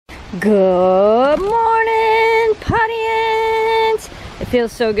Good morning, Podians! It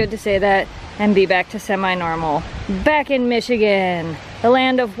feels so good to say that and be back to semi-normal. Back in Michigan, the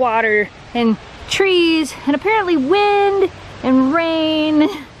land of water and trees and apparently wind and rain.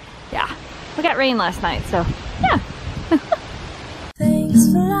 Yeah, we got rain last night, so yeah. Thanks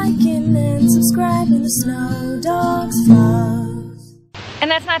for liking and subscribing to Snow Dogs Vlogs.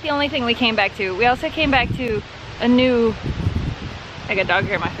 And that's not the only thing we came back to. We also came back to a new, I got dog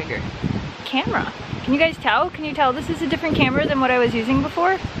hair on my finger, camera. Can you guys tell? Can you tell this is a different camera than what I was using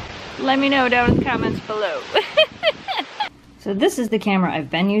before? Let me know down in the comments below. So this is the camera I've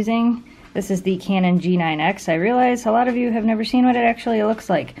been using. This is the Canon G9X. I realize a lot of you have never seen what it actually looks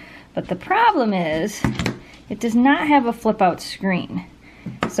like, but the problem is it does not have a flip out screen.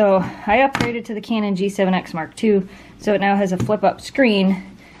 So I upgraded to the Canon G7X Mark II, so it now has a flip up screen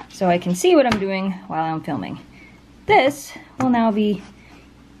so I can see what I'm doing while I'm filming. This will now be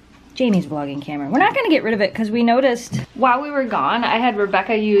Jamie's vlogging camera. We're not going to get rid of it because we noticed while we were gone, I had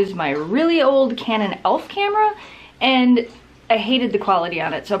Rebecca use my really old Canon ELPH camera and I hated the quality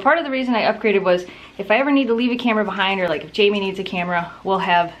on it. So part of the reason I upgraded was if I ever need to leave a camera behind, or like if Jamie needs a camera, we'll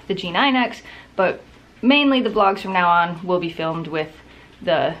have the G9X, but mainly the vlogs from now on will be filmed with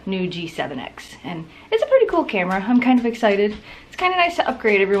the new G7X. And it's a pretty cool camera. I'm kind of excited. It's kind of nice to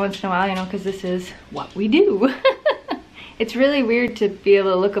upgrade every once in a while, you know, because this is what we do. It's really weird to be able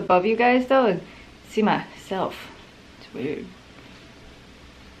to look above you guys though and see myself. It's weird.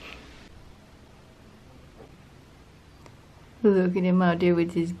 Look at him out there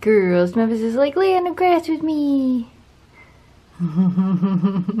with his girls. Memphis is like, lay on the grass with me.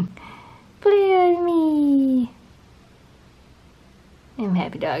 Play with me. I'm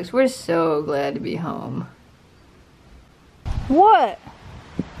happy dogs. We're so glad to be home. What?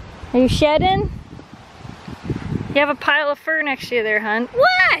 Are you shedding? You have a pile of fur next to you there, hon.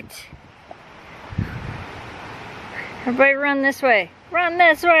 What? Everybody run this way. Run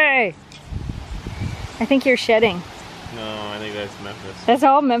this way. I think you're shedding. No, I think that's Memphis. That's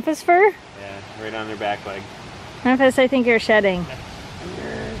all Memphis fur? Yeah, right on their back leg. Memphis, I think you're shedding.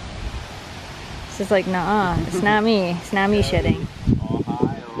 This is like, nuh-uh, it's not me. It's not me shedding. All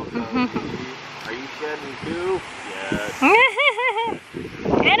high, all low. Are you shedding too? Yes.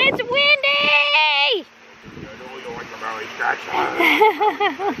 And it's windy!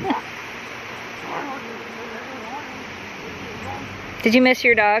 Did you miss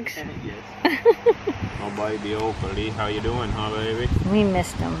your dogs? Yes. Oh baby, oh buddy, how you doing, huh baby? We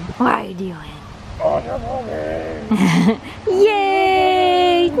missed them. What are you doing? Oh, no,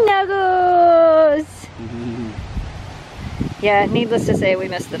 Yay! Snuggles! Yeah, needless to say, we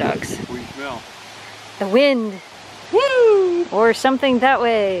missed the dogs. What do you smell? The wind. Woo! Or something that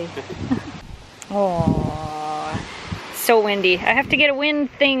way. Oh, so windy. I have to get a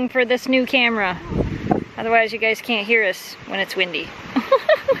wind thing for this new camera. Otherwise, you guys can't hear us when it's windy.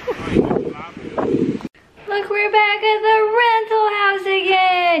 Look, we're back at the rental house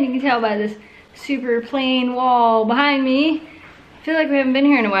again. You can tell by this super plain wall behind me. I feel like we haven't been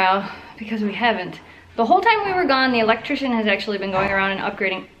here in a while because we haven't. The whole time we were gone, the electrician has actually been going around and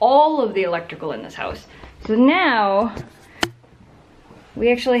upgrading all of the electrical in this house. So now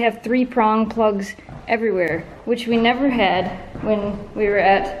we actually have 3-prong plugs everywhere, which we never had when we were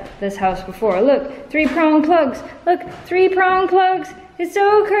at this house before. Look, 3-prong plugs. Look, 3-prong plugs. It's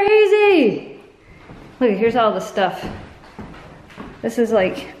so crazy. Look, here's all the stuff. This is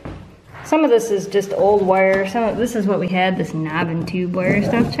like, some of this is just old wire. Some of this is what we had, this knob and tube wire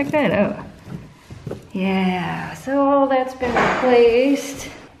stuff. Check that out. Yeah, so all that's been replaced.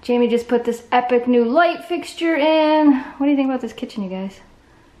 Jamie just put this epic new light fixture in. What do you think about this kitchen, you guys?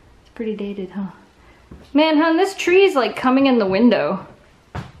 It's pretty dated, huh? Man, hon, this tree is like coming in the window.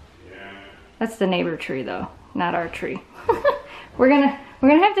 Yeah. That's the neighbor tree though, not our tree. We're gonna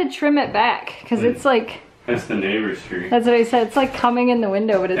have to trim it back because it's like. That's the neighbor's tree. That's what I said. It's like coming in the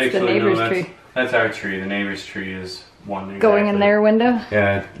window, but it's actually, the neighbor's tree. That's our tree. The neighbor's tree is one exactly. Going in their window?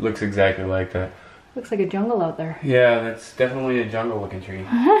 Yeah, it looks exactly like that. Looks like a jungle out there. Yeah, that's definitely a jungle looking tree.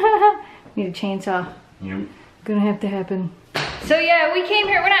 Need a chainsaw. Yep. Gonna have to happen. So yeah, we came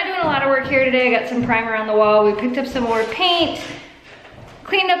here. We're not doing a lot of work here today. I got some primer on the wall. We picked up some more paint.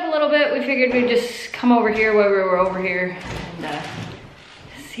 Cleaned up a little bit. We figured we'd just come over here while we were over here and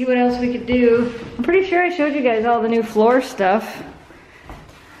see what else we could do. I'm pretty sure I showed you guys all the new floor stuff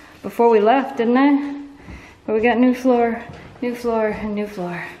before we left, didn't I? But we got new floor, and new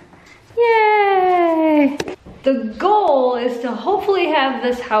floor. Yay! The goal is to hopefully have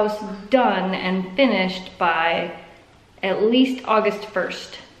this house done and finished by at least August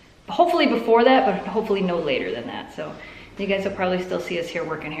 1st. Hopefully before that, but hopefully no later than that. So You guys will probably still see us here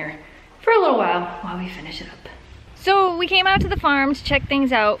working here for a little while we finish it up. So we came out to the farm to check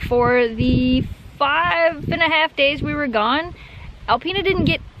things out. For the 5.5 days we were gone, Alpena didn't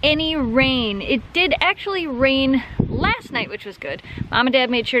get any rain. It did actually rain last night, which was good. Mom and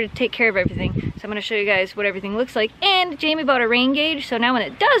Dad made sure to take care of everything. So I'm gonna show you guys what everything looks like. And Jamie bought a rain gauge, so now when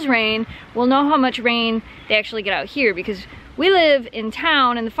it does rain, we'll know how much rain they actually get out here, because we live in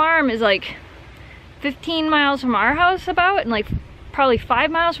town and the farm is like 15 miles from our house about, and like probably 5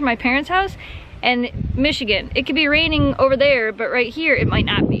 miles from my parents' house. And Michigan, it could be raining over there, but right here it might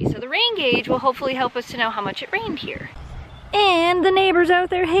not be. So the rain gauge will hopefully help us to know how much it rained here. And the neighbor's out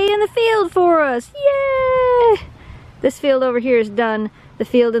there haying the field for us. Yay! This field over here is done. The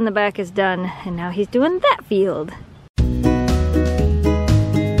field in the back is done. And now he's doing that field.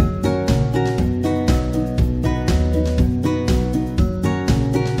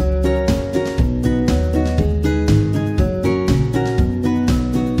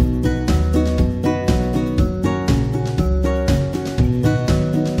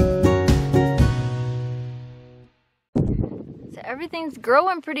 Everything's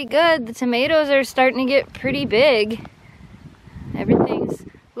growing pretty good. The tomatoes are starting to get pretty big. Everything's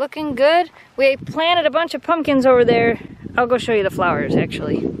looking good. We planted a bunch of pumpkins over there. I'll go show you the flowers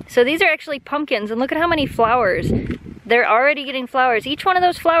actually. So these are actually pumpkins, and look at how many flowers. They're already getting flowers. Each one of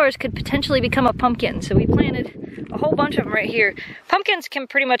those flowers could potentially become a pumpkin. So we planted a whole bunch of them right here. Pumpkins can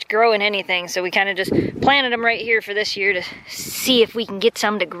pretty much grow in anything, so we kind of just planted them right here for this year to see if we can get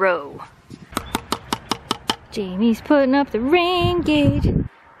some to grow. Jamie's putting up the rain gauge.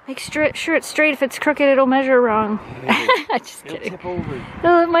 Make sure it's straight. If it's crooked, it'll measure wrong. Just kidding. It'll tip over.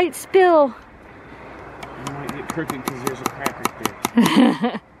 Oh, it might spill. It might get crooked because there's a crack right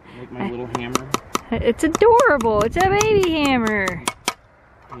there. Like my little hammer. It's adorable. It's a baby hammer.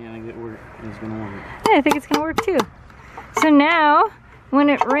 Yeah, I think it's gonna work. Yeah, I think it's gonna work too. So now, when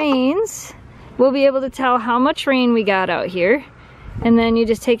it rains, we'll be able to tell how much rain we got out here. And then you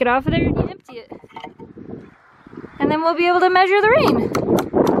just take it off of there and you empty it. And then we'll be able to measure the rain.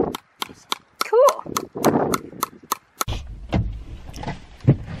 Cool.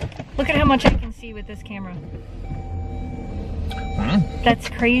 Look at how much I can see with this camera. That's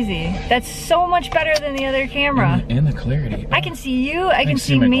crazy. That's so much better than the other camera. And the clarity. I can see you, I can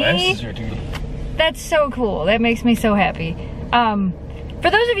see me. That's so cool. That makes me so happy. For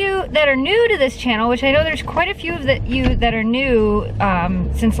those of you that are new to this channel, which I know there's quite a few of you that are new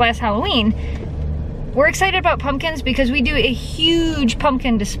since last Halloween, we're excited about pumpkins because we do a huge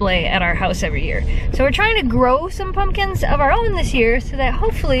pumpkin display at our house every year. So we're trying to grow some pumpkins of our own this year so that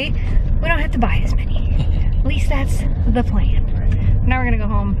hopefully we don't have to buy as many. At least that's the plan. Now we're gonna go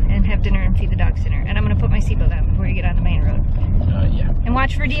home and have dinner and feed the dogs dinner. And I'm gonna put my seatbelt on before you get on the main road. Yeah. And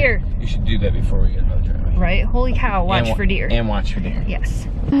watch for deer. You should do that before we get another driveway. Right? Holy cow, watch for deer. And watch for deer. Yes.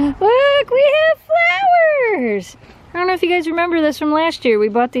 Look, we have flowers! I don't know if you guys remember this from last year. We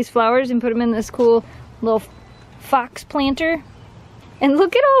bought these flowers and put them in this cool little fox planter. And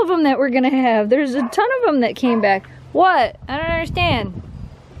look at all of them that we're gonna have. There's a ton of them that came back. What? I don't understand.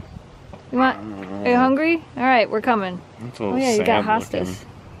 Are you hungry? Alright, we're coming. Oh yeah, you got hostas. Looking.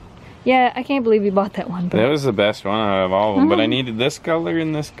 Yeah, I can't believe you bought that one. That was the best one out of all of them, but I needed this color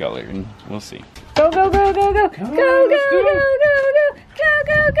and this color, and we'll see. Go, go, go, go, go. Go, go, go, go, go, go. Go,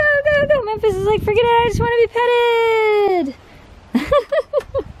 go, go, go, go. Memphis is like, forget it, I just want to be petted.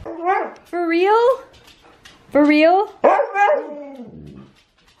 For real? For real?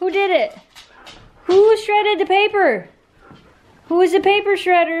 Who did it? Who shredded the paper? Who was the paper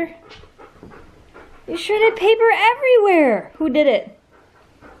shredder? You shredded paper everywhere. Who did it?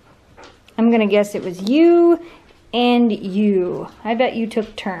 I'm gonna guess it was you and you. I bet you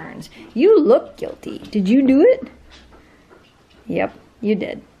took turns. You look guilty. Did you do it? Yep, you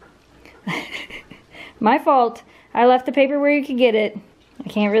did. My fault. I left the paper where you could get it. I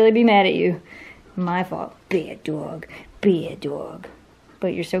can't really be mad at you. My fault. Bad dog. Bad dog.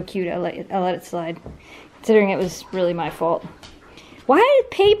 But you're so cute, I'll let it slide. Considering it was really my fault. Why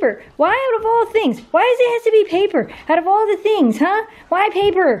paper? Why out of all things? Why does it have to be paper? Out of all the things, huh? Why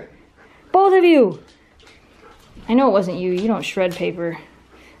paper? Both of you. I know it wasn't you. You don't shred paper.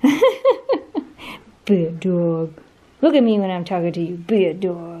 Bad dog. Look at me when I'm talking to you. Bad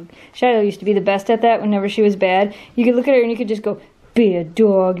dog. Shiloh used to be the best at that whenever she was bad. You could look at her and you could just go, bad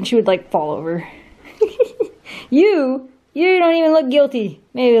dog. And she would like fall over. You don't even look guilty.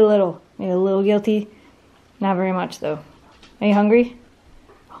 Maybe a little. Maybe a little guilty. Not very much though. Are you hungry?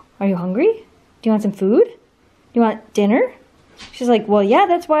 Are you hungry? Do you want some food? Do you want dinner? She's like, well, yeah,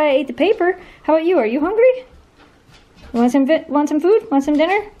 that's why I ate the paper. How about you? Are you hungry? You want some food? Want some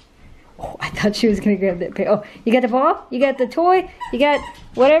dinner? Oh, I thought she was gonna grab that pig. Oh, you got the ball? You got the toy? You got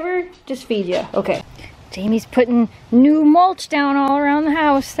whatever? Just feed you. Okay. Jamie's putting new mulch down all around the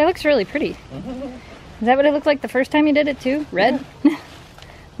house. That looks really pretty. Is that what it looked like the first time you did it too? Red?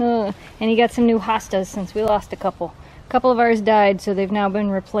 And you got some new hostas since we lost a couple. A couple of ours died, so they've now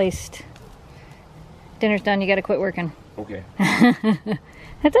been replaced. Dinner's done, you gotta quit working. Okay.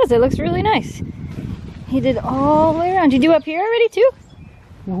 That does, it looks really nice. He did all the way around. Did you do up here already too?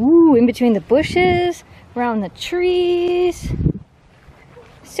 Ooh, in between the bushes, around the trees.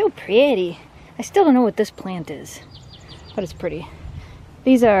 So pretty. I still don't know what this plant is, but it's pretty.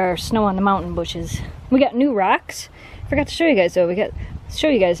 These are snow on the mountain bushes. We got new rocks. Forgot to show you guys though. We got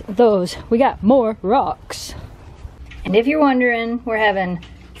those. We got more rocks. And if you're wondering, we're having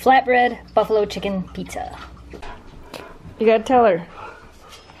flatbread buffalo chicken pizza. You gotta tell her.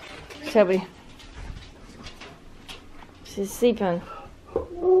 Shelby. She's sleeping.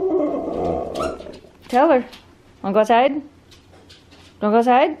 Tell her. Wanna go outside? Wanna go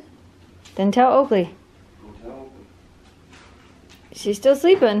outside? Then tell Oakley. She's still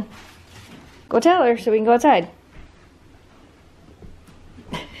sleeping. Go tell her so we can go outside.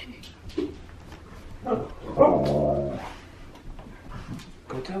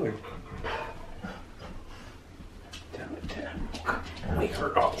 Go tell her. Tell her. Wake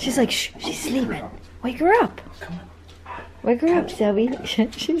her up. She's like, shh, she's sleeping. Wake her up. Come on. Wake her up, Shelby.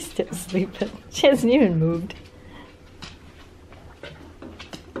 She's still sleeping. She hasn't even moved.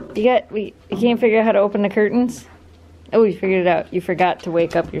 You can't figure out how to open the curtains? Oh, you figured it out. You forgot to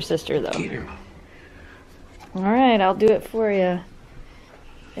wake up your sister, though. Alright, I'll do it for you.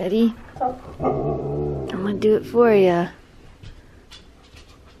 Eddie? I'm gonna do it for you.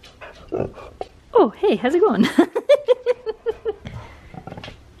 Oh, hey, how's it going?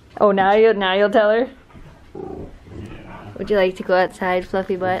 Oh, now you'll tell her? Would you like to go outside,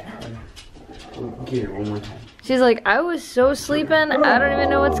 Fluffy Butt? Get it one more time. She's like, I was so sleeping, I don't even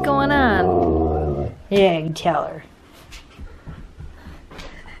know what's going on. Yeah, you tell her.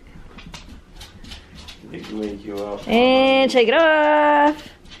 They can wake you up. And shake it off.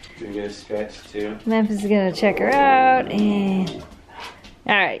 Gonna get a sketch too. Memphis is gonna check her out. And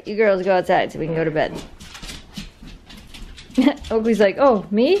alright, you girls go outside so we can go to bed. Oakley's like, oh,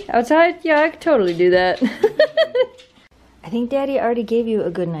 me? Outside? Yeah, I could totally do that. I think Daddy already gave you a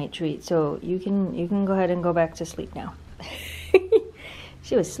good night treat, so you can go ahead and go back to sleep now.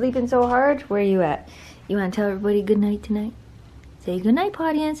 She was sleeping so hard. Where are you at? You want to tell everybody good night tonight? Say good night,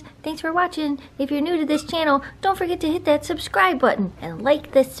 audience. Thanks for watching. If you're new to this channel, don't forget to hit that subscribe button and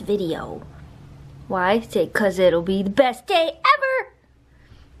like this video. Why? Say, 'cause it'll be the best day ever.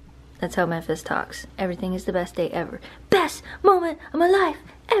 That's how Memphis talks. Everything is the best day ever. Best moment of my life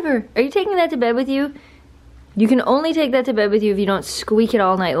ever. Are you taking that to bed with you? You can only take that to bed with you if you don't squeak it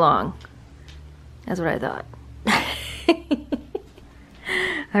all night long. That's what I thought.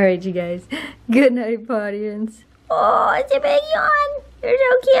 Alright, you guys. Good night, audience. Oh, it's a big yawn. You're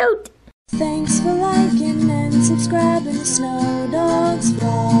so cute. Thanks for liking and subscribing to Snow Dogs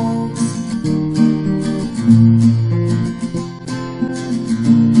Vlog.